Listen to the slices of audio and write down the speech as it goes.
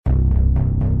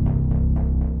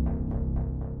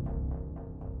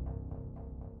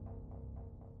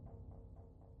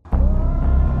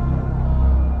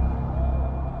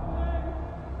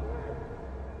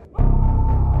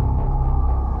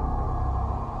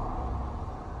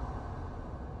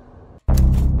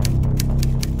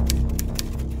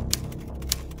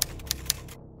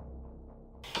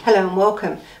Hello and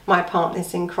welcome, my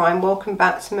partners in crime. Welcome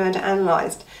back to Murder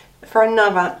Analysed for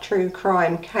another true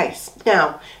crime case.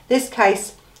 Now, this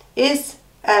case is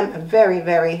a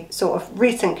very sort of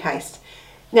recent case.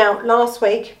 Now, last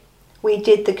week we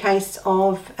did the case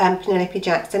of Penelope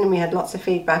Jackson and we had lots of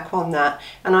feedback on that.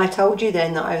 And I told you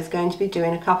then that I was going to be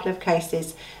doing a couple of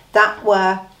cases that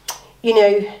were, you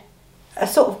know, a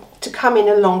sort of to come in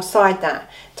alongside that,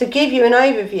 to give you an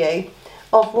overview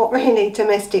of what really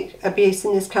domestic abuse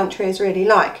in this country is really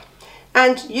like.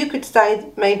 And you could say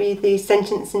maybe the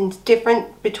sentencing's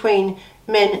different between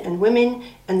men and women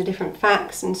and the different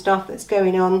facts and stuff that's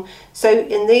going on. So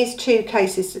in these two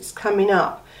cases that's coming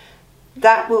up,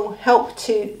 that will help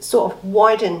to sort of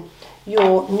widen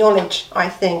your knowledge, I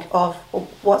think, of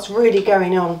what's really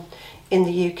going on in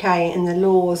the UK and the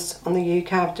laws on the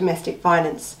UK of domestic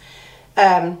violence.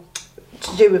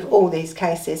 To do with all these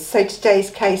cases. So today's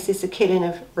case is the killing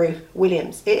of Ruth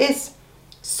Williams. It is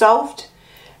solved.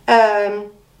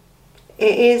 It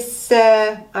is,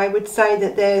 I would say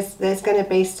that there's going to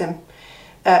be some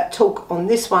talk on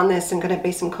this one. There's going to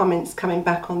be some comments coming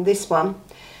back on this one.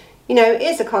 You know, it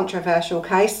is a controversial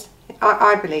case.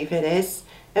 I believe it is.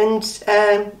 And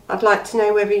I'd like to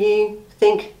know whether you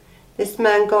think this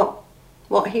man got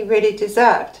what he really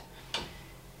deserved.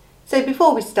 So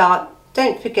before we start,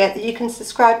 don't forget that you can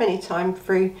subscribe anytime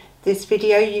through this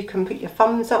video. You can put your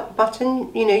thumbs up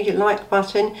button, you know, your like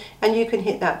button, and you can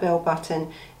hit that bell button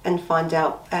and find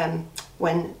out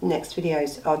when next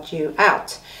videos are due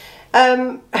out.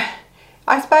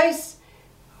 I suppose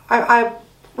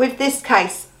with this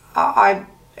case, I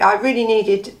really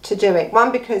needed to do it.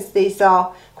 One, because these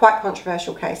are quite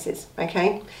controversial cases,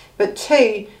 okay? But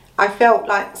two, I felt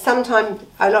like sometimes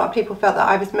a lot of people felt that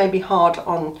I was maybe hard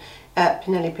on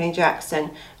Penelope Jackson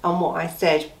on what I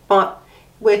said, but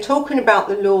we're talking about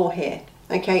the law here,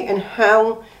 okay, and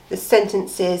how the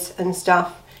sentences and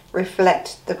stuff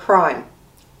reflect the crime,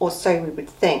 or so we would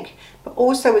think. But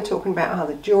also we're talking about how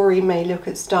the jury may look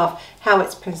at stuff, how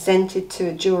it's presented to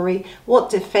a jury, what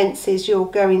defences you're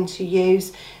going to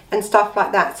use and stuff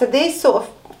like that. So these sort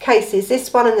of cases,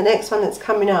 this one and the next one that's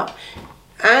coming up,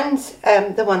 and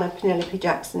the one of Penelope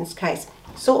Jackson's case,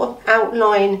 sort of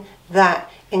outline that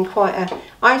in quite a,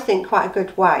 I think, quite a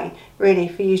good way, really,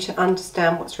 for you to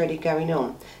understand what's really going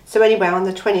on. So anyway, on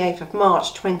the 28th of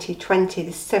March 2020,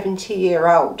 this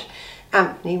 70-year-old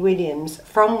Anthony Williams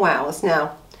from Wales.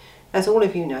 Now, as all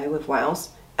of you know with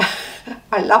Wales,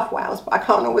 I love Wales, but I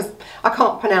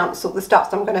can't pronounce all the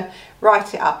stuff, so I'm going to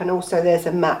write it up, and also there's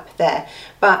a map there.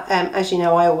 But as you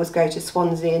know, I always go to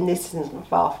Swansea, and this isn't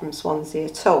far from Swansea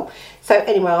at all. So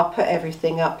anyway, I'll put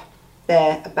everything up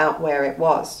there about where it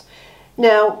was.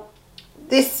 Now,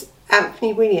 this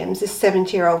Anthony Williams, this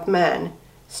 70-year-old man,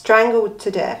 strangled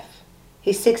to death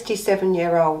his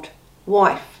 67-year-old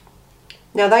wife.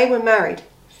 Now, they were married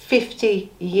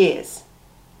 50 years.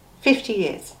 50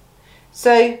 years.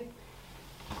 So,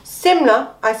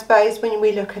 similar, I suppose, when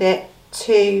we look at it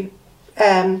to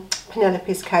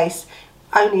Penelope's case,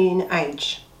 only in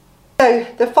age. So,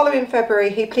 the following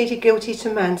February, he pleaded guilty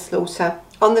to manslaughter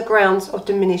on the grounds of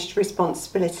diminished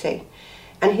responsibility.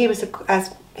 And he was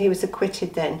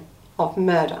acquitted then of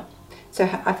murder. So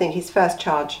I think his first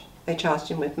charge, they charged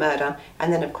him with murder.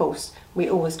 And then, of course, we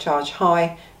always charge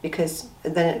high, because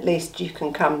then at least you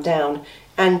can come down.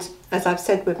 And as I've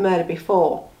said with murder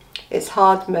before, it's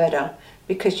hard murder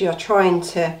because you're trying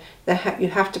to, you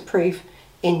have to prove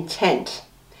intent.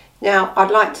 Now, I'd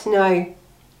like to know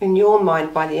in your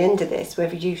mind by the end of this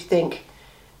whether you think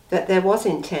that there was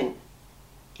intent,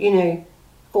 you know,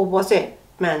 or was it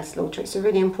manslaughter? It's a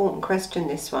really important question,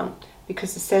 this one,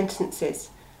 because the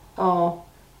sentences are,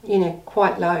 you know,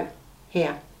 quite low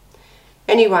here.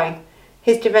 Anyway,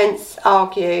 his defence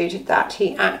argued that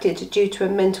he acted due to a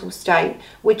mental state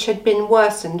which had been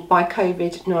worsened by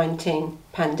COVID-19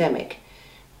 pandemic.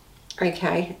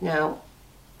 Okay, now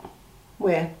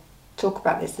we'll talk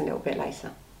about this a little bit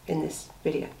later in this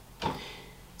video.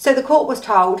 So the court was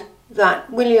told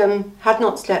that William had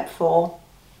not slept for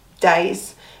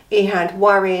days. He had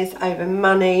worries over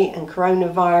money and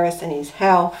coronavirus and his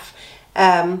health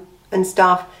and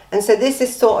stuff. And so this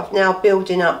is sort of now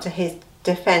building up to his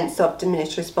defence of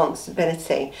diminished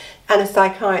responsibility. And a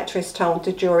psychiatrist told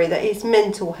the jury that his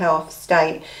mental health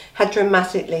state had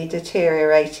dramatically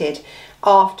deteriorated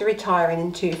after retiring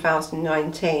in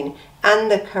 2019, and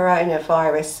the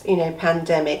coronavirus, you know,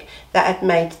 pandemic that had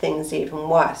made things even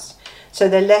worse. So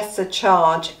the lesser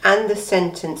charge and the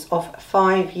sentence of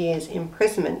 5 years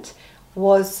imprisonment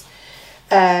was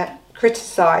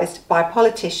criticised by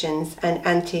politicians and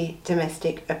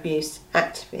anti-domestic abuse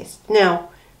activists. Now,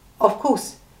 of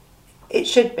course, it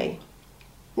should be.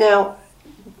 Now,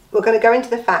 we're going to go into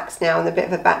the facts now and a bit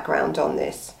of a background on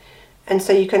this. And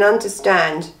so you can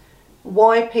understand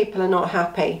why people are not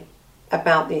happy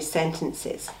about these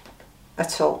sentences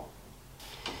at all.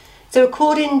 So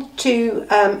according to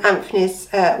Anthony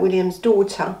Williams'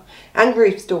 daughter and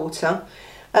Ruth's daughter,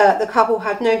 the couple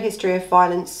had no history of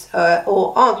violence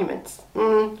or arguments.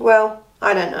 Well,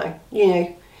 I don't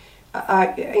know.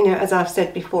 As I've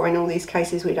said before, in all these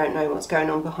cases, we don't know what's going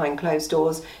on behind closed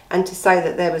doors. And to say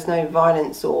that there was no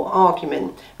violence or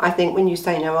argument, I think when you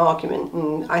say no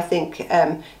argument, I think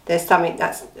there's something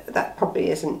that probably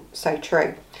isn't so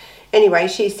true. Anyway,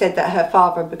 she said that her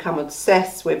father had become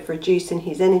obsessed with reducing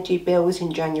his energy bills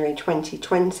in January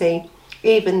 2020,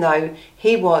 even though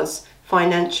he was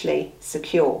financially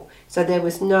secure. So there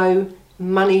was no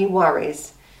money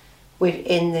worries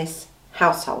within this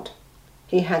household.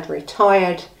 He had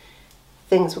retired,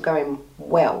 things were going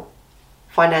well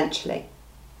financially.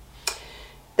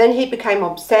 Then he became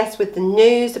obsessed with the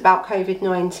news about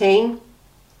COVID-19.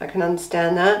 I can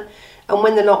understand that. And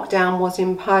when the lockdown was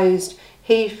imposed,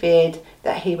 he feared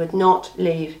that he would not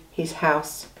leave his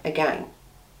house again.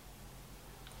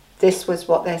 This was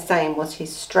what they're saying was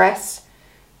his stress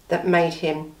that made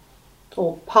him,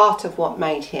 or part of what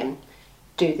made him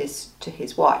do this to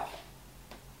his wife.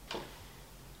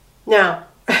 Now,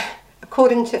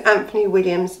 according to Anthony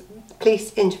Williams'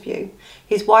 police interview,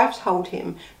 his wife told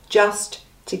him just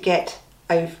to get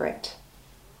over it.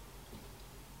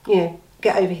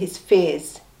 Get over his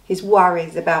fears, his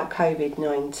worries about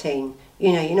COVID-19.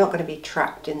 You're not going to be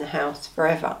trapped in the house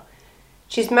forever.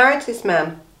 She's married to this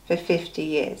man for 50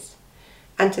 years.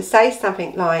 And to say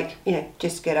something like,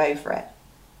 just get over it.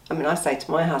 I mean, I say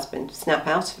to my husband, snap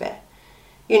out of it.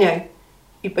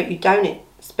 But you don't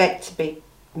expect to be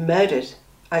murdered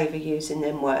over using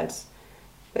them words.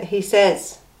 But he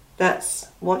says that's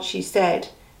what she said,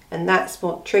 and that's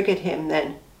what triggered him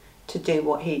then to do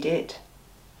what he did.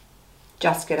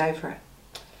 Just get over it.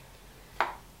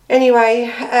 Anyway,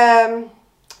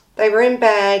 they were in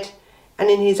bed, and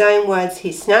in his own words,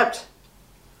 he snapped.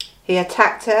 He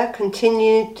attacked her,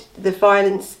 continued the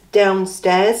violence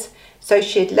downstairs. So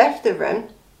she had left the room.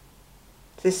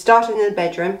 This started in the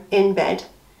bedroom, in bed.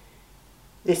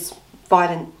 This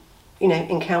violent,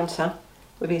 encounter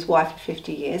with his wife for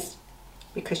 50 years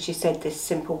because she said this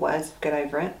simple words, get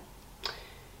over it.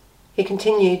 He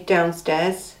continued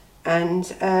downstairs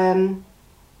and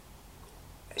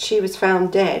she was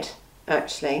found dead,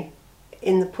 actually,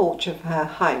 in the porch of her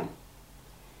home.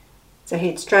 So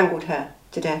he'd strangled her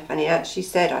to death, and he actually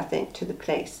said, I think, to the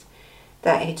police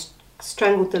that he'd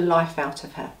strangled the life out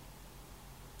of her.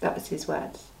 That was his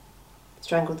words.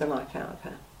 Strangled the life out of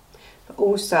her. But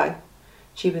also,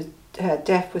 her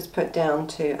death was put down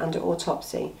to, under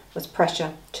autopsy, was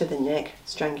pressure to the neck,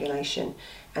 strangulation,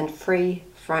 and 3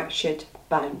 fractured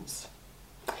bones.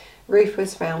 Ruth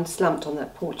was found slumped on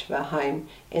that porch of her home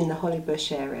in the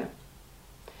Hollybush area.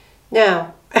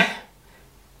 Now,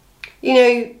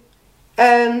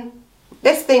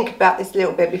 let's think about this a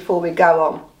little bit before we go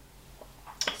on.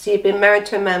 So you've been married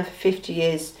to a man for 50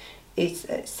 years. He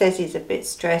says he's a bit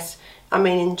stressed. I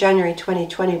mean, in January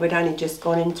 2020, we'd only just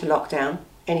gone into lockdown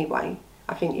anyway.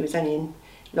 I think he was only in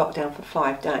lockdown for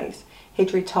 5 days.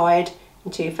 He'd retired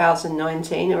in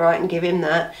 2019, all right, and give him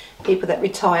that. People that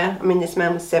retire, I mean, this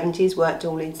man was 70, he's worked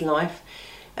all his life,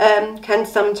 can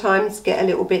sometimes get a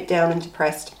little bit down and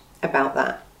depressed about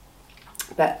that.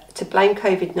 But to blame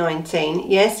COVID-19,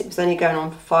 yes, it was only going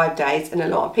on for 5 days, and a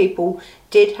lot of people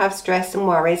did have stress and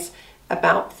worries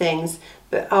about things,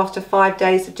 but after 5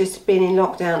 days of just being in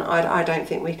lockdown, I don't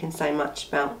think we can say much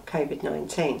about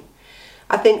COVID-19.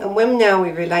 I think, and when now we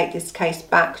relate this case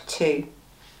back to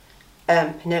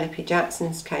Penelope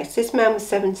Jackson's case, this man was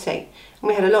 70, and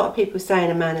we had a lot of people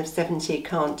saying a man of 70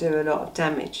 can't do a lot of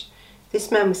damage. This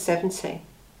man was 70,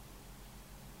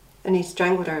 and he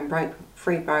strangled her and broke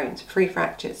 3 bones, 3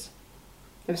 fractures.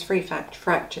 There was 3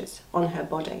 fractures on her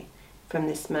body from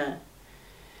this man.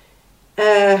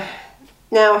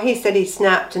 Now, he said he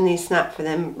snapped, and he snapped for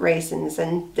them reasons,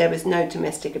 and there was no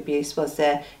domestic abuse, was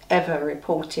there, ever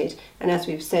reported. And as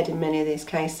we've said in many of these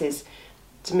cases,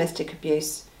 domestic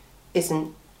abuse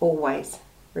isn't always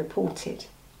reported.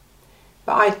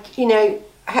 But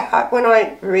when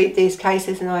I read these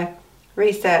cases and I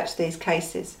research these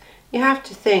cases, you have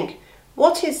to think,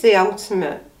 what is the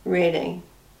ultimate, really,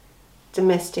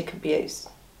 domestic abuse?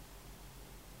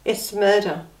 It's the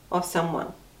murder of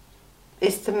someone.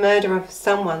 It's the murder of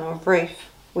someone, of Ruth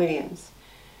Williams,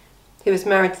 who was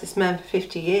married to this man for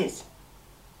 50 years.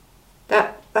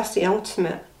 That's the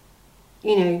ultimate,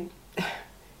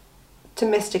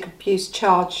 domestic abuse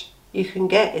charge you can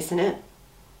get, isn't it?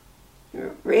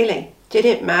 Really? Did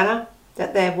it matter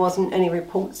that there wasn't any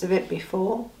reports of it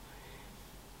before?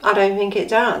 I don't think it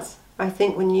does. I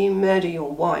think when you murder your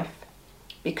wife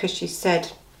because she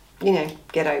said, you know,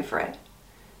 get over it,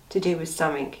 to do with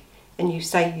something, and you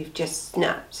say you've just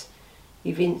snapped,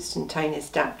 you've instantaneous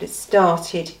snapped. It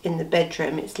started in the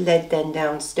bedroom, it's led then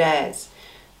downstairs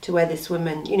to where this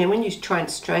woman, you know, when you try and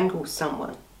strangle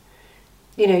someone,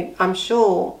 you know, I'm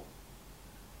sure,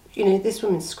 you know, this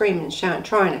woman's screaming and shouting,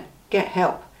 trying to get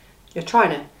help. She's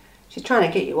trying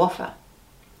to get you off her.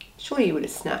 Surely you would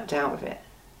have snapped out of it.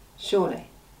 Surely.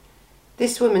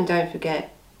 This woman, don't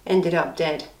forget, ended up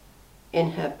dead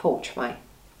in her porchway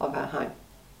of her home.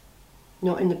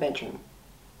 Not in the bedroom,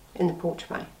 in the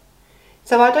porchway.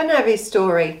 So I don't know if his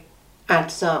story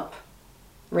adds up,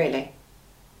 really.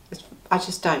 I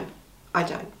just don't. I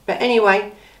don't. But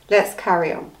anyway, let's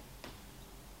carry on.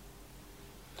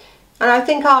 And I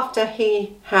think after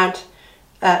he had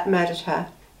murdered her,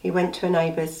 he went to her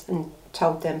neighbours and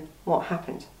told them what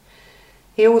happened.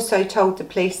 He also told the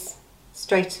police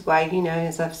straight away, you know,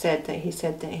 as I've said, that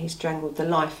he strangled the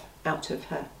life out of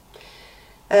her.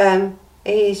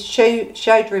 He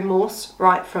showed remorse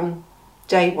right from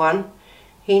day one.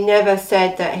 He never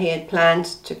said that he had planned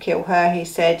to kill her. He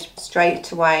said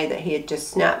straight away that he had just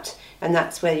snapped, and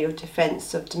that's where your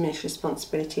defence of diminished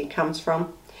responsibility comes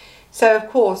from. So of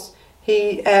course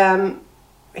he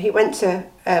went to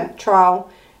trial,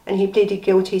 and he pleaded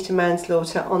guilty to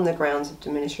manslaughter on the grounds of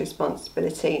diminished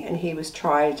responsibility, and he was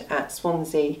tried at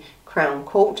Swansea Crown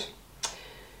Court.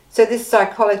 So this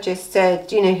psychologist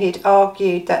said, you know, he'd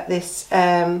argued that this,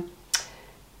 you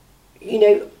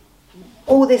know,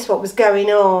 all this what was going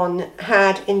on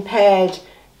had impaired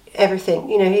everything.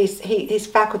 You know, his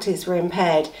faculties were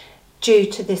impaired due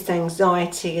to this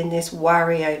anxiety and this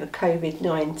worry over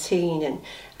COVID-19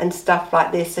 and stuff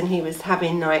like this, and he was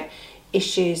having like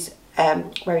issues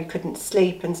where he couldn't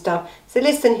sleep and stuff. So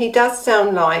listen, he does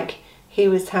sound like he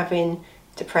was having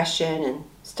depression and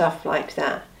stuff like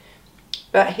that,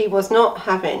 but he was not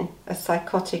having a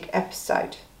psychotic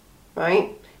episode,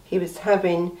 right? He was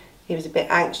a bit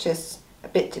anxious, a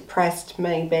bit depressed,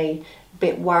 maybe a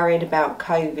bit worried about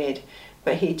COVID,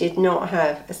 but he did not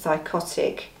have a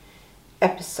psychotic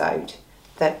episode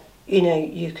that, you know,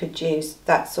 you could use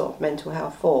that sort of mental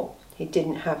health for. He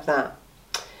didn't have that.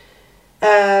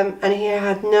 And he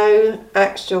had no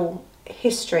actual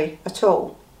history at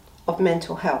all of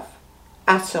mental health,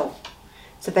 at all.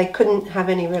 So they couldn't have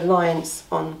any reliance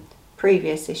on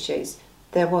previous issues.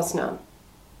 There was none.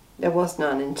 There was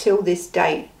none until this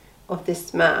date of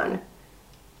this man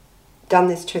done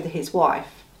this to his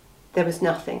wife. There was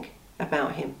nothing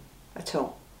about him at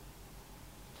all.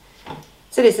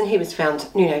 So listen, he was found,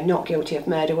 you know, not guilty of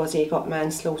murder, was he? He got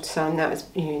manslaughter, and that was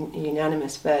a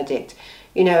unanimous verdict.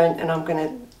 You know, and I'm going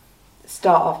to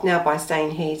start off now by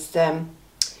saying he's,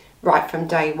 right from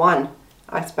day one,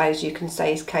 I suppose you can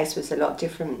say his case was a lot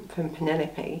different from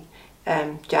Penelope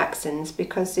Jackson's,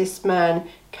 because this man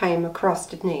came across,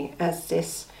 didn't he, as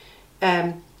this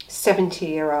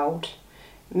 70-year-old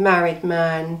married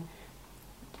man.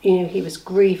 You know, he was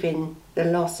grieving the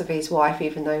loss of his wife,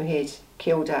 even though he'd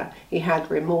killed her. He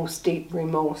had remorse, deep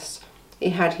remorse. He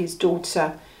had his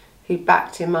daughter who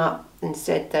backed him up and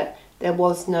said that there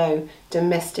was no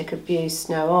domestic abuse,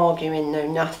 no arguing, no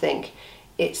nothing.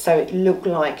 So it looked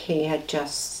like he had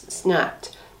just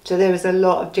snapped. So there was a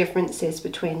lot of differences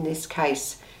between this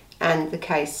case and the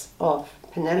case of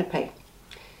Penelope.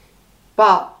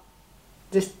 But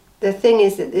the thing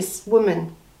is that this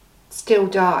woman still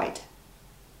died.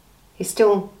 He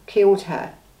still killed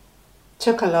her,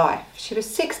 took her life. She was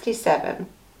 67,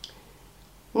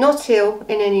 not ill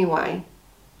in any way,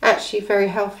 actually very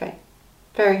healthy,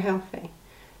 very healthy.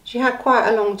 She had quite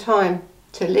a long time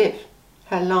to live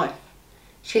her life.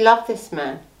 She loved this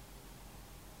man.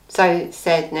 So it's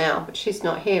said now, but she's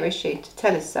not here, is she, to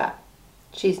tell us that?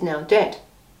 She's now dead.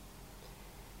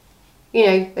 You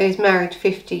know, they was married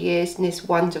 50 years in this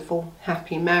wonderful,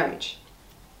 happy marriage.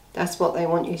 That's what they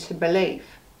want you to believe.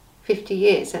 50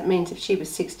 years, that means if she was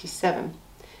 67,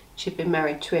 she'd been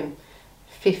married to him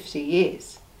 50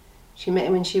 years. She met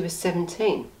him when she was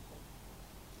 17.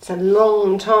 It's a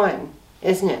long time,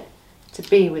 isn't it, to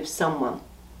be with someone?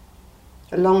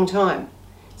 A long time.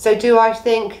 So do I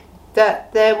think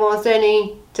that there was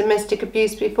any domestic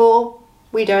abuse before?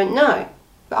 We don't know,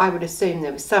 but I would assume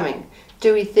there was something.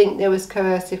 Do we think there was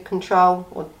coercive control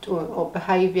or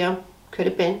behaviour? Could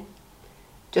have been.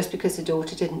 Just because the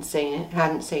daughter hadn't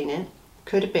seen it.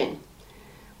 Could have been.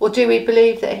 Or do we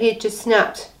believe that he had just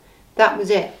snapped? That was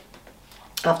it.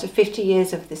 After 50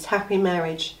 years of this happy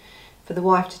marriage, for the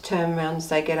wife to turn around and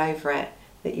say, get over it,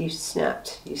 that you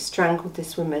snapped. You strangled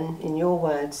this woman, in your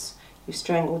words. You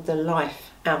strangled the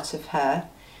life out of her,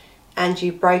 and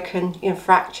you've broken,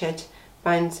 fractured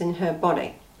bones in her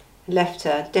body, left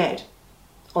her dead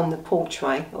on the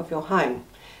porchway of your home.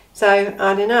 So,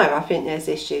 I don't know, I think there's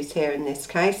issues here in this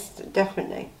case,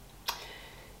 definitely.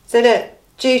 So that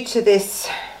due to this,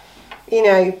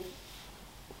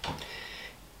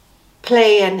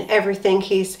 plea and everything,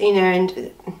 he's,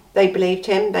 and they believed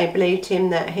him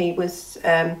that he was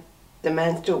the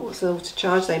manslaughter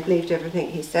charge. They believed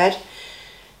everything he said.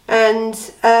 And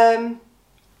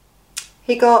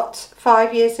he got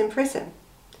 5 years in prison.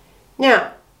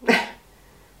 Now,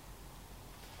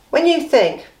 when you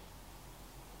think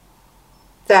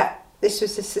that this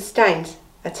was a sustained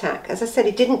attack, as I said,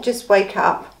 he didn't just wake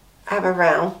up, have a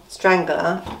row, strangle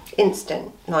her,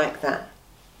 instant like that.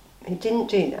 He didn't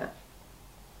do that.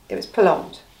 It was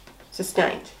prolonged,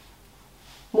 sustained.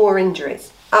 More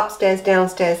injuries. Upstairs,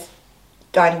 downstairs,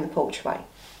 died in the porchway.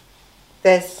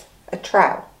 There's a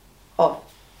trail of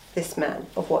this man,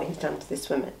 of what he's done to this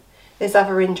woman. There's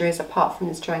other injuries apart from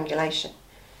the strangulation.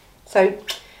 So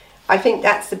I think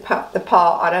that's the part,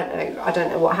 I don't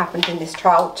know what happened in this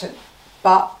trial,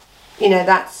 but,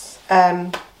 that's,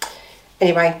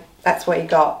 anyway, that's what he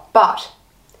got. But,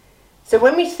 so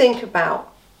when we think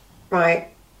about, right,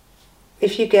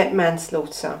 if you get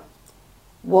manslaughter,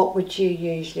 what would you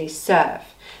usually serve?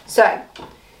 So,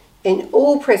 in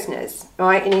all prisoners,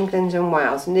 right, in England and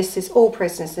Wales, and this is all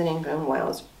prisoners in England and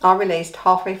Wales, are released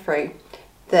halfway through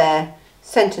their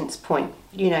sentence point.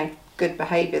 Good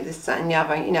behaviour, this, that and the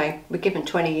other, we're given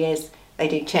 20 years, they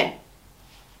do 10.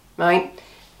 Right?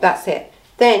 That's it.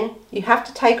 Then, you have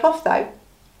to take off though,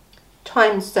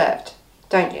 time served,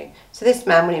 don't you? So this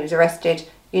man, when he was arrested,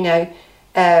 he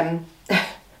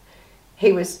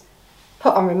was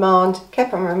put on remand,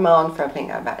 kept on remand for I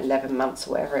think about 11 months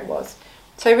or whatever it was.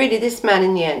 So really this man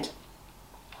in the end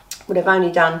would have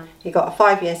only done, he got a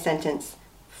 5-year sentence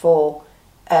for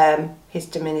his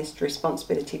diminished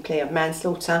responsibility plea of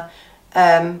manslaughter,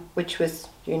 which was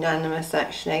unanimous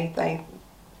actually,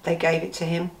 they gave it to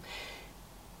him.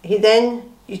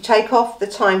 You take off the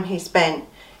time he spent,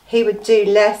 he would do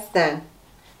less than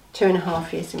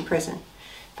 2.5 years in prison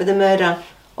for the murder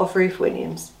of Ruth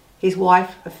Williams, his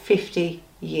wife of 50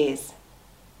 years.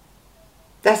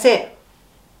 That's it.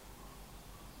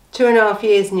 2.5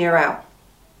 years and you're out.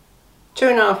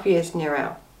 2.5 years and you're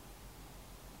out.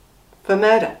 For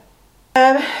murder.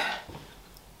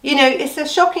 It's a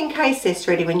shocking case this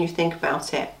really when you think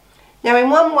about it. Now in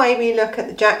one way we look at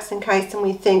the Jackson case and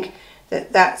we think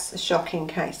that that's a shocking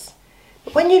case.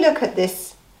 But when you look at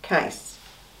this case,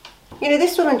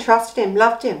 this woman trusted him,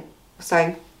 loved him,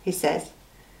 so he says.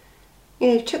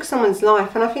 He took someone's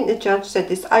life, and I think the judge said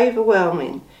this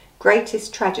overwhelming,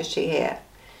 greatest tragedy here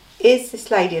is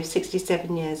this lady of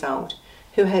 67 years old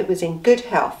who was in good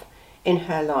health in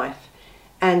her life,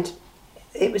 and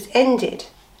it was ended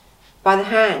by the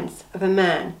hands of a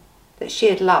man that she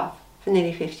had loved for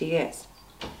nearly 50 years.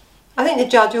 I think the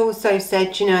judge also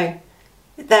said,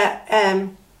 that,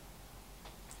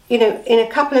 in a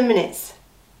couple of minutes,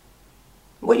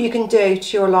 what you can do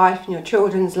to your life and your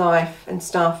children's life and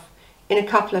stuff, in a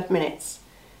couple of minutes.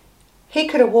 He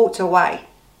could have walked away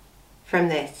from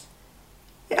this.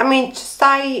 I mean, to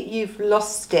say you've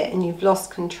lost it and you've lost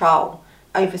control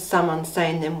over someone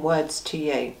saying them words to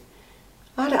you,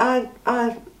 I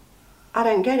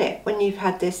don't get it. When you've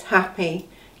had this happy,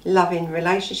 loving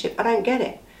relationship, I don't get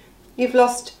it. You've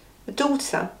lost the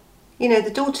daughter.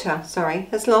 The daughter,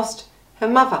 has lost her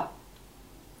mother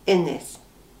in this.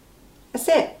 That's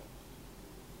it.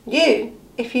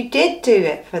 If you did do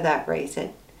it for that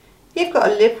reason, you've got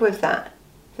to live with that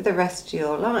for the rest of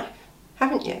your life,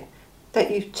 haven't you?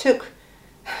 That you took,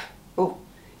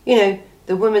 the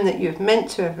woman that you've meant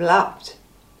to have loved,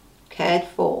 cared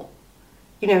for,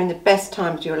 in the best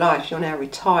times of your life. You're now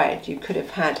retired. You could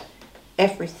have had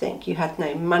everything. You had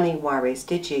no money worries,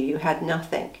 did you? You had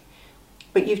nothing.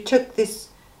 But you took this,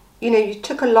 you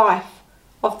took a life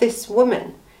of this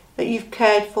woman that you've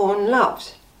cared for and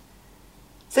loved.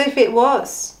 So if it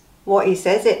was what he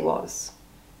says it was,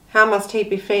 how must he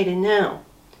be feeling now?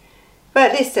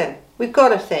 But listen, we've got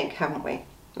to think, haven't we?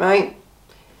 Right?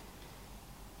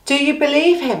 Do you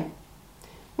believe him?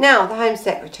 Now, the Home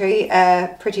Secretary,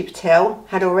 Priti Patel,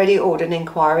 had already ordered an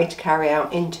inquiry to carry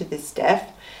out into this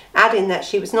death, adding that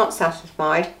she was not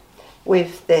satisfied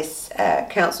with this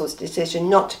council's decision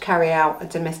not to carry out a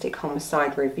domestic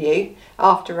homicide review.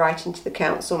 After writing to the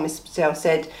council, Ms Patel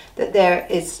said that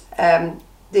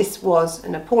this was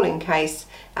an appalling case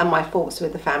and my thoughts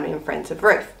with the family and friends of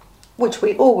Ruth. which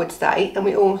we all would say and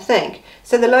we all think.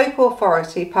 So the local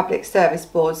authority public service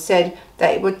board said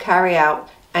that it would carry out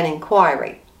an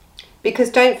inquiry. Because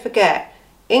don't forget,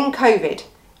 in COVID,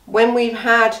 when we've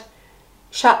had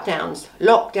shutdowns,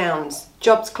 lockdowns,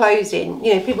 jobs closing,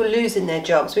 you know, people losing their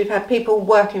jobs, we've had people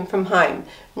working from home,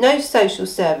 no social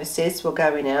services were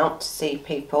going out to see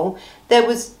people. There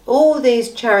was, all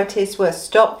these charities were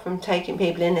stopped from taking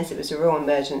people in unless it was a real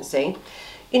emergency.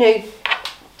 You know,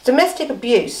 domestic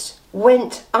abuse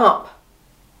went up.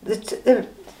 The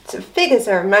figures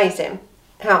are amazing,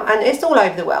 and it's all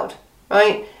over the world,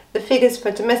 right? The figures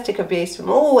for domestic abuse from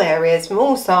all areas, from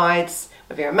all sides,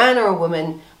 whether you're a man or a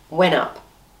woman, went up.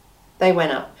 They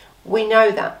went up. We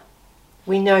know that.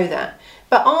 We know that.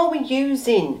 But are we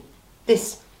using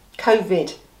this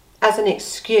COVID as an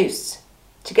excuse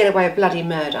to get away with bloody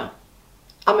murder?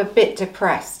 I'm a bit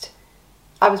depressed.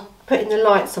 I was putting the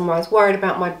lights on where I was worried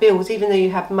about my bills, even though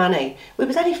you have money. We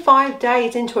was only 5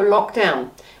 days into a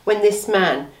lockdown when this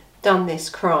man done this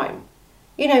crime.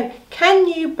 You know, can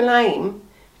you blame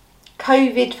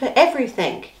COVID for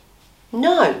everything?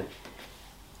 No.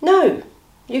 No,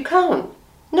 you can't.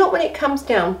 Not when it comes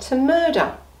down to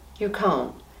murder. You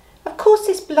can't. Of course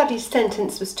this bloody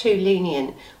sentence was too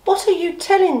lenient. What are you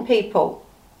telling people?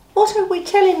 What are we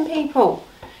telling people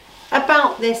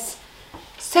about this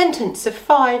sentence of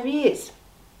 5 years?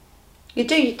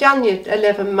 You've done your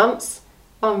 11 months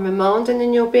on remand and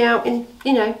then you'll be out in,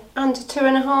 you know, under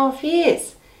 2.5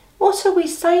 years. What are we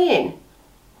saying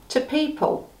to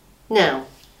people now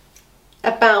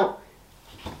about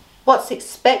what's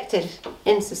expected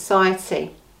in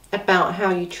society, about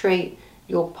how you treat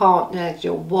your partner,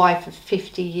 your wife of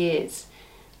 50 years?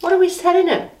 What are we telling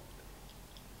them?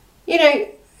 You know,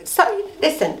 so,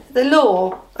 listen, the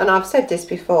law, and I've said this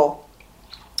before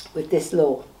with this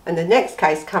law, and the next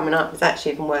case coming up is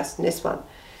actually even worse than this one.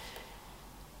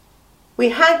 We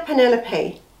had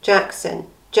Penelope Jackson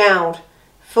jailed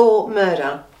for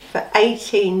murder for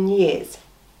 18 years,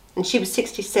 and she was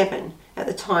 67 at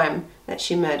the time that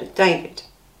she murdered David.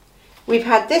 We've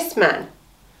had this man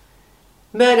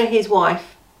murder his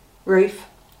wife, Ruth,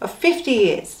 of 50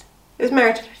 years. He was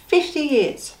married for 50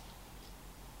 years.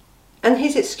 And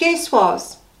his excuse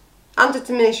was, under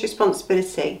diminished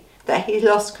responsibility, that he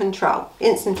lost control,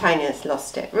 instantaneously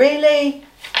lost it. Really?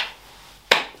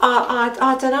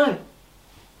 I don't know.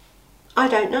 I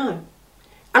don't know.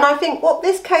 And I think what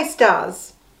this case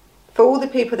does, for all the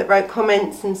people that wrote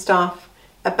comments and stuff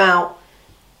about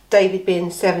David being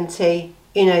 70,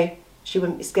 you know, she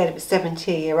wouldn't be scared of a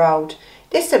 70-year-old.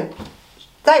 Listen,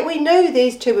 we knew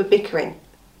these two were bickering,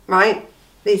 right?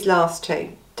 These last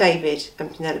two, David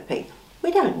and Penelope.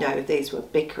 We don't know if these were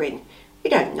bickering. We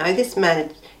don't know. This man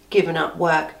had given up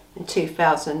work in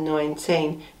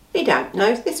 2019. We don't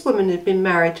know. This woman had been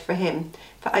married for him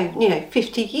for, you know,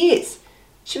 50 years.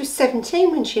 She was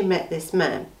 17 when she met this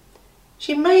man.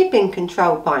 She may have been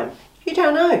controlled by him. You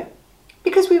don't know.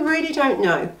 Because we really don't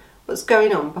know what's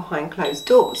going on behind closed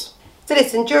doors. So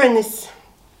listen, during this,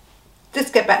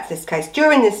 let's get back to this case.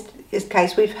 During this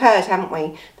case, we've heard, haven't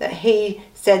we, that he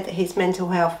said that his mental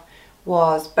health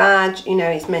was bad, you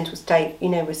know, his mental state, you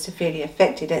know, was severely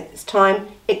affected at this time.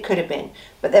 It could have been,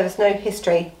 but there was no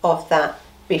history of that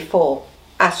before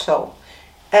at all.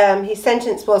 His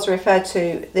sentence was referred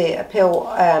to the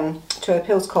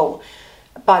appeals court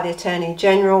by the Attorney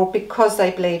General because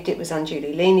they believed it was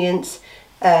unduly lenient.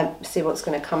 See what's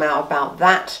going to come out about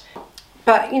that.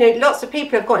 But, you know, lots of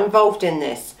people have got involved in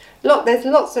this. There's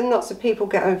lots and lots of people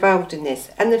get involved in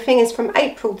this. And the thing is, from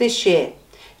April this year,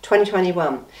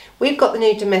 2021, we've got the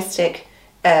new Domestic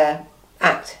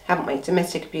Act, haven't we?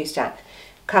 Domestic Abuse Act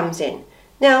comes in.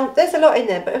 Now, there's a lot in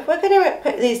there, but if we're going to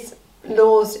put these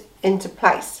laws into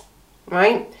place,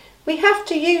 right, we have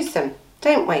to use them,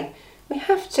 don't we? We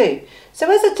have to.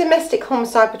 So as a domestic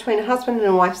homicide between a husband and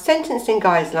a wife, sentencing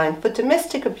guideline for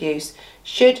domestic abuse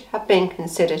should have been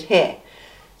considered here.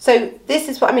 So this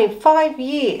is what I mean, 5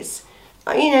 years.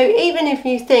 You know, even if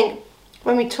you think,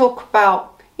 when we talk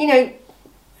about, you know,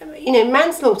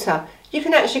 manslaughter, you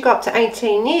can actually go up to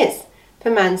 18 years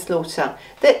for manslaughter.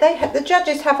 The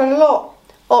judges have a lot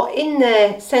in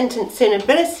their sentencing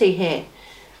ability here.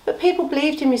 But people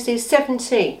believed him, you see,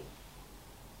 70.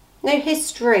 No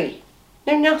history.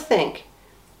 No nothing.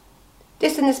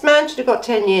 Listen, this man should have got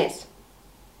 10 years.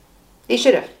 He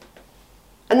should have.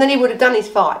 And then he would have done his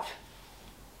 5.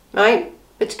 Right?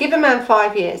 But to give a man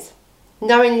 5 years,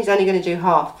 knowing he's only going to do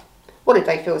half, what, did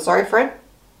they feel sorry for him?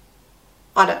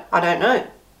 I don't know.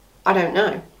 I don't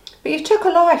know. But you took a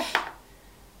life.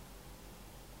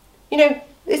 You know,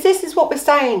 this is what we're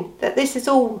saying, that this is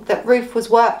all that Ruth was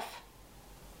worth.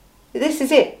 This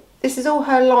is it. This is all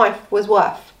her life was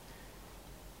worth.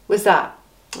 Was that?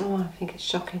 Oh, I think it's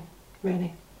shocking,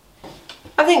 really.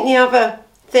 I think the other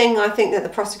thing, I think that the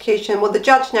prosecution, well, the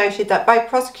judge noted that both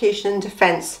prosecution and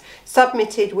defence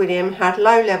submitted William had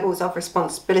low levels of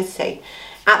responsibility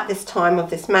at this time of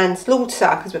this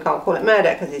manslaughter, because we can't call it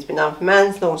murder because he's been done for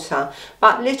manslaughter,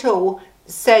 but little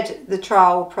said the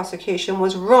trial prosecution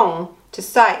was wrong to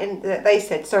say, and they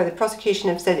said, sorry, the prosecution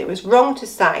have said it was wrong to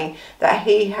say that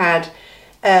he had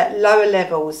lower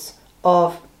levels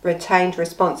of retained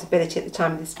responsibility at the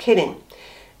time of this killing,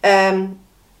 and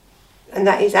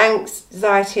that his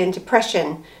anxiety and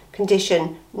depression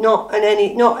condition, not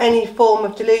any form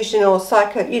of delusion or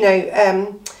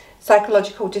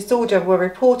psychological disorder were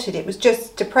reported. It was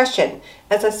just depression.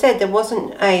 As I said, there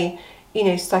wasn't a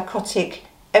psychotic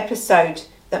episode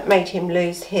that made him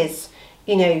lose his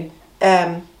knew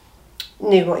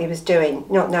what he was doing,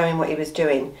 not knowing what he was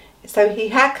doing. So he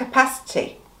had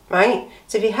capacity, right?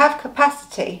 So if you have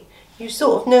capacity, you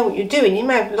sort of know what you're doing. You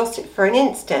may have lost it for an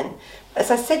instant. As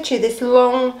I said to you, this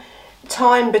long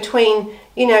time between,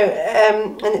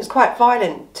 and it was quite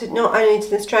violent, to not only to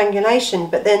the strangulation,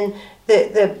 but then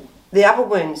the other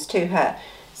wounds to her.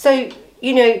 So,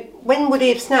 when would he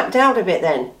have snapped out of it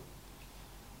then?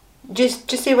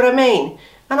 Just see what I mean?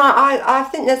 And I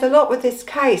think there's a lot with this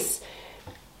case.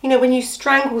 When you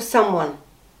strangle someone,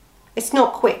 it's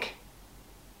not quick.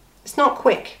 It's not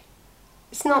quick.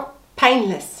 It's not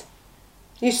painless.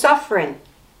 You're suffering.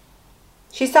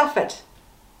 She suffered.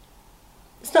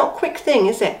 It's not a quick thing,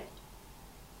 is it?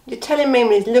 You're telling me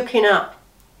when he's looking up,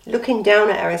 looking down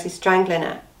at her as he's strangling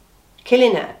her,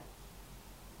 killing her,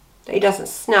 that he doesn't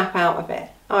snap out of it?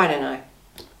 I don't know.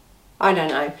 I don't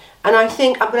know. And I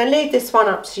think I'm going to leave this one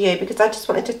up to you, because I just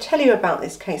wanted to tell you about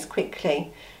this case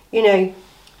quickly.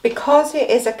 Because it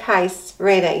is a case,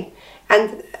 really,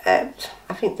 and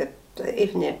I think that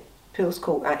even the appeals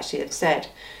court actually have said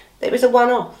that it was a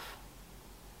one-off.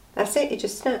 That's it, he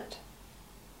just snapped.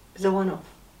 It was a one-off.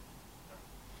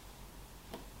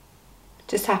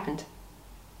 Just happened.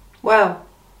 Well,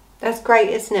 that's great,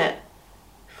 isn't it?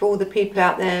 For all the people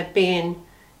out there being,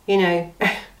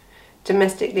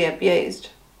 domestically abused.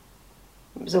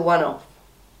 It was a one-off.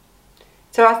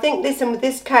 So I think, listen, with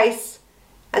this case,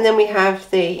 and then we have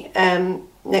the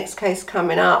next case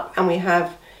coming up, and we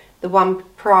have the one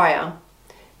prior.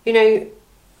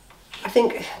 I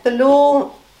think the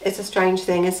law is a strange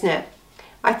thing, isn't it?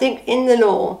 I think in the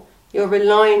law, you're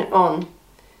relying on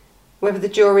whether the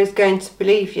jury is going to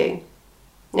believe you.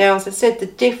 Now, as I said, the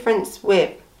difference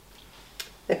with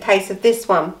the case of this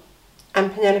one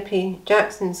and Penelope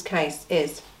Jackson's case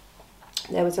is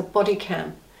there was a body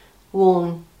cam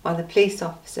worn by the police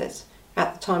officers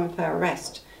at the time of her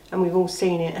arrest. And we've all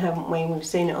seen it, haven't we? We've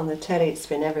seen it on the telly, it's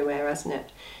been everywhere, hasn't it?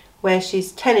 Where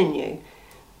she's telling you,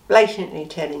 blatantly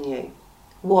telling you,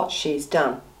 what she's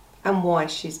done and why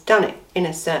she's done it in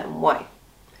a certain way.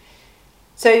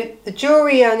 So the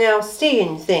jury are now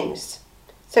seeing things.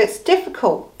 So it's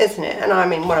difficult, isn't it? And I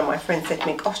mean, one of my friends said to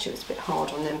me, gosh, it was a bit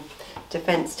hard on them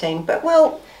defence team. But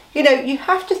well, you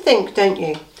have to think, don't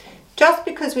you? Just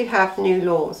because we have new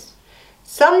laws,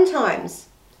 sometimes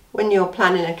when you're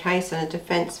planning a case and a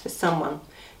defence for someone,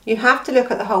 you have to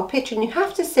look at the whole picture, and you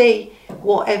have to see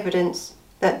what evidence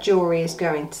that jury is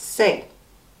going to see,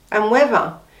 and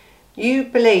whether you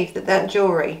believe that that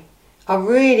jury are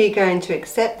really going to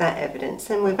accept that evidence.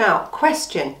 And without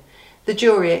question, the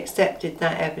jury accepted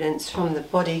that evidence from the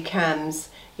body cams.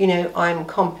 I'm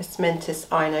compos mentis,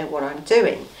 I know what I'm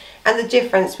doing. And the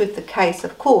difference with the case,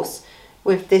 of course,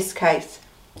 with this case,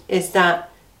 is that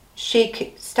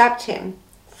she stabbed him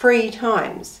 3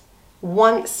 times,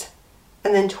 once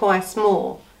and then twice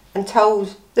more, and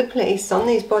told the police on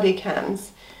these body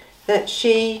cams that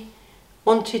she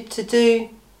wanted to do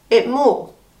it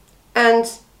more.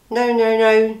 And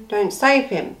no, don't save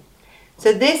him.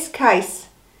 So this case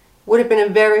would have been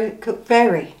a very,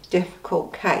 very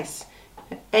difficult case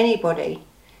for anybody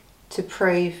to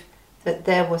prove that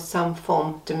there was some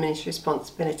form of diminished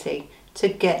responsibility to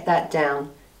get that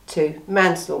down to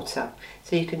manslaughter.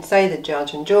 So you can say the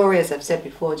judge and jury, as I've said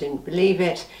before, didn't believe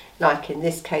it, like in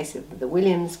this case of the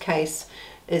Williams case,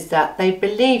 is that they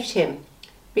believed him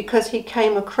because he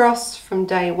came across from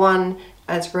day one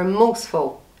as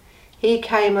remorseful. He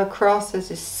came across as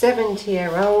a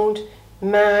 70-year-old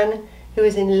man who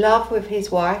was in love with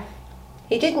his wife.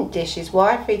 He didn't dish his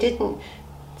wife, he didn't,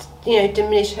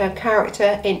 diminish her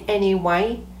character in any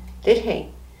way, did he?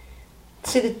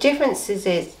 So the difference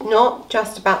is not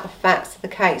just about the facts of the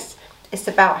case, it's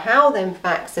about how them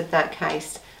facts of that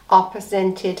case are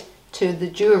presented to the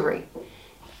jury.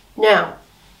 Now,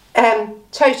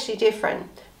 totally different.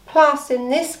 Plus, in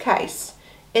this case,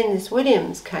 in this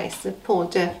Williams case, the poor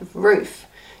death of Ruth,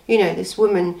 you know, this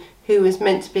woman who was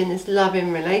meant to be in this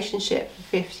loving relationship for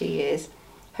 50 years,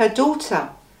 her daughter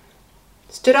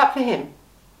stood up for him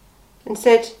and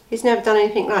said he's never done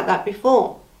anything like that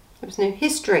before. There was no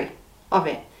history of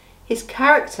it. His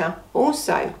character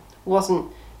also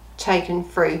wasn't taken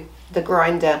through the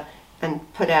grinder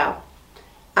and put out,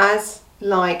 as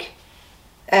like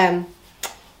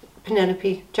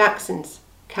Penelope Jackson's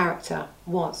character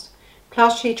was.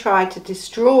 Plus, she tried to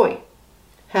destroy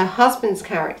her husband's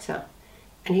character,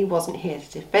 and he wasn't here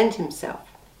to defend himself.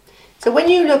 So when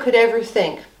you look at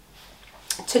everything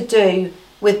to do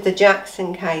with the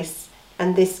Jackson case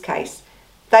and this case,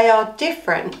 they are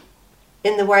different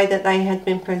in the way that they had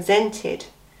been presented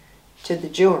to the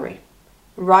jury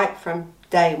right from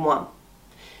day one.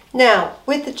 Now,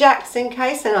 with the Jackson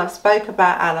case, and I've spoke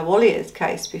about Alawalia's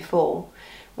case before,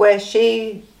 where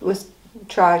she was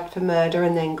tried for murder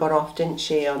and then got off, didn't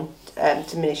she, on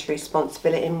diminished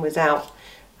responsibility, and was out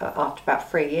after about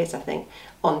 3 years, I think,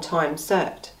 on time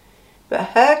served. But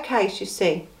her case, you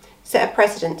see, set a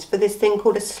precedent for this thing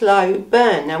called a slow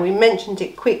burn. Now, we mentioned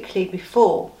it quickly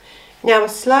before. Now, a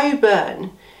slow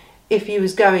burn, if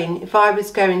I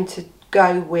was going to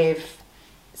go with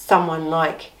someone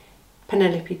like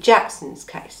Penelope Jackson's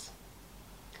case,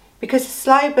 because a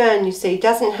slow burn, you see,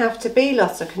 doesn't have to be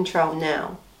loss of control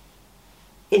now,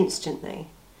 instantly.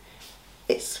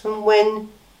 It's from when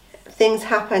things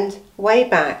happened way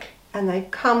back and they've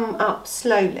come up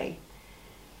slowly.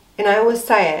 And I always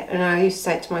say it, and I used to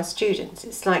say it to my students,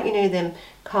 it's like, you know, them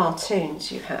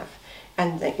cartoons you have,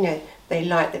 and they, you know, they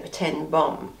light the pretend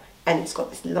bomb and it's got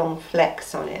this long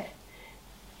flex on it.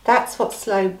 That's what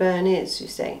slow burn is, you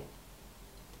see.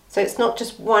 So it's not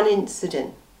just one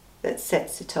incident that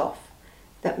sets it off,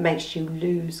 that makes you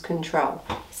lose control.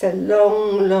 It's a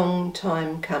long, long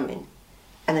time coming,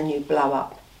 and then you blow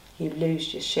up. You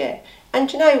lose your shit.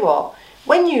 And you know what?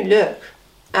 When you look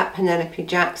at Penelope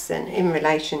Jackson in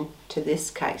relation to this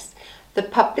case, the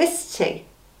publicity,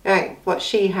 what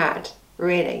she had,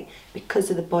 really,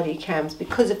 because of the body cams,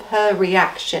 because of her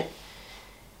reaction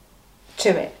to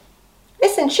it.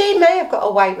 Listen, she may have got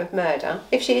away with murder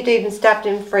if she had even stabbed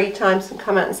him 3 times and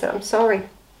come out and said, I'm sorry.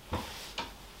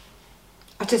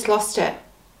 I just lost it.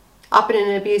 I've been in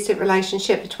an abusive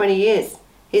relationship for 20 years.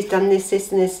 He's done this,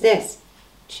 this and this, this.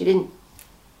 She didn't.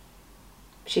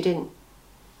 She didn't.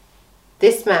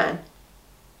 This man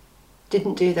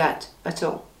didn't do that at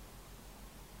all.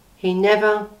 He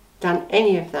never done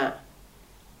any of that.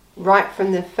 Right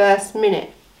from the first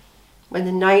minute when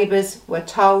the neighbours were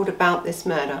told about this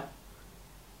murder,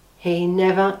 he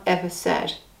never ever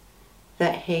said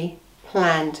that he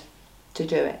planned to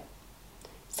do it.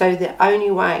 So the only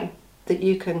way that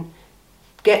you can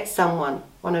get someone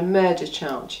on a murder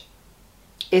charge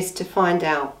is to find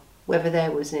out whether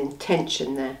there was an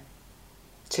intention there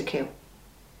to kill.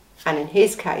 And in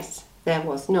his case, there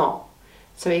was not.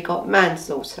 So he got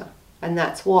manslaughter, and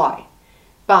that's why.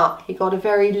 But he got a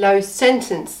very low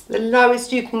sentence, the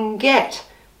lowest you can get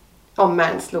on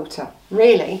manslaughter,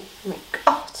 really. I mean,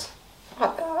 God,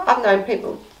 I've known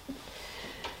people,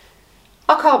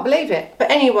 I can't believe it.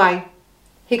 But anyway,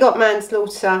 he got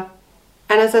manslaughter,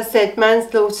 and as I said,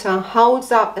 manslaughter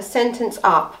holds up a sentence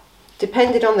up,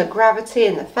 depending on the gravity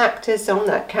and the factors on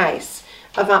that case,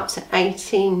 of up to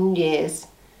 18 years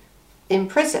in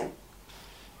prison.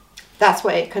 That's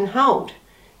what it can hold.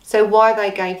 So why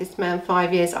they gave this man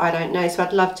 5 years, I don't know. So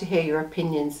I'd love to hear your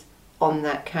opinions on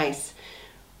that case.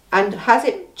 And has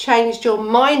it changed your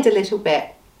mind a little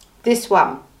bit, this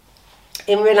one,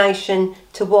 in relation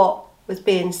to what was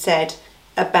being said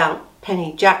about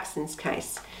Penny Jackson's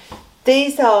case?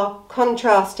 These are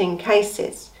contrasting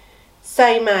cases.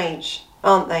 Same age,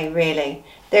 aren't they, really?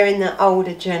 They're in the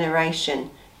older generation.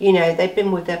 You know, they've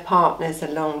been with their partners a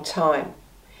long time.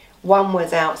 One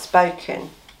was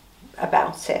outspoken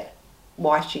about it,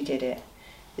 why she did it.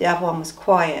 The other one was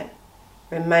quiet,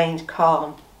 remained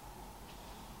calm.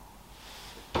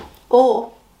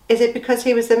 Or is it because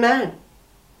he was a man?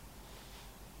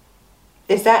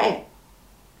 Is that it?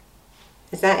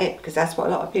 Is that it? Because that's what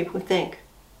a lot of people think.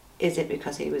 Is it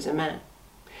because he was a man?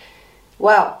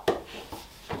 Well,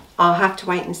 I'll have to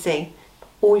wait and see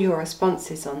all your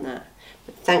responses on that.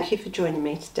 But thank you for joining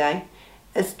me today.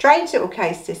 A strange little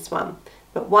case, this one,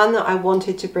 but one that I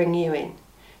wanted to bring you in.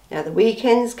 Now, the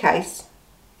weekend's case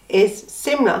is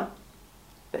similar,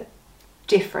 but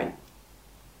different.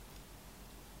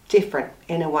 Different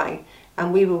in a way.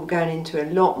 And we will go into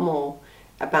a lot more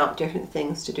about different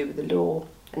things to do with the law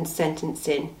and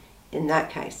sentencing in that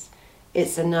case.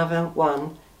 It's another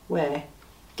one where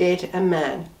did a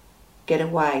man get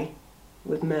away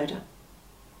with murder.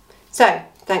 So,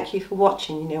 thank you for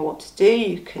watching. You know what to do.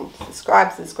 You can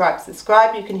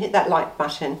subscribe. You can hit that like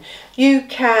button. You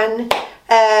can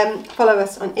follow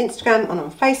us on Instagram and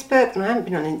on Facebook. And I haven't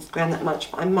been on Instagram that much,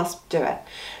 but I must do it.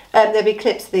 There'll be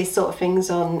clips of these sort of things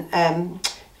on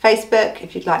Facebook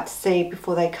if you'd like to see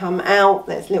before they come out.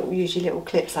 There's usually little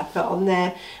clips I put on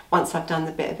there once I've done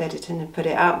the bit of editing and put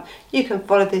it up. You can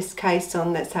follow this case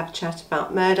on Let's Have a Chat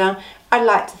About Murder. I'd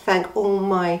like to thank all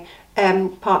my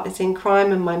partners in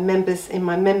crime and my members in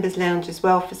my members lounge as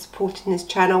well for supporting this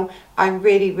channel. I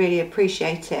really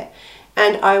appreciate it,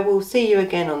 and I will see you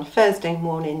again on Thursday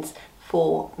mornings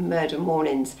for Murder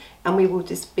Mornings, and we will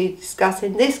just be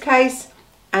discussing this case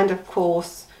and of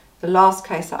course the last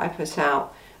case that I put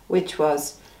out, which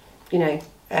was, you know,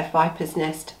 a viper's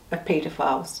nest of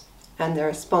paedophiles, and the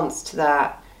response to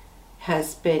that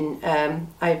has been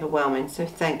overwhelming, so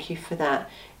thank you for that.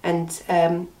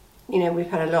 And you know, we've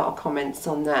had a lot of comments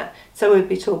on that, so we'll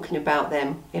be talking about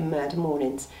them in Murder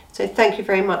Mornings. So thank you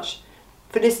very much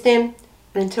for listening,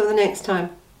 and until the next time,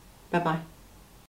 bye bye.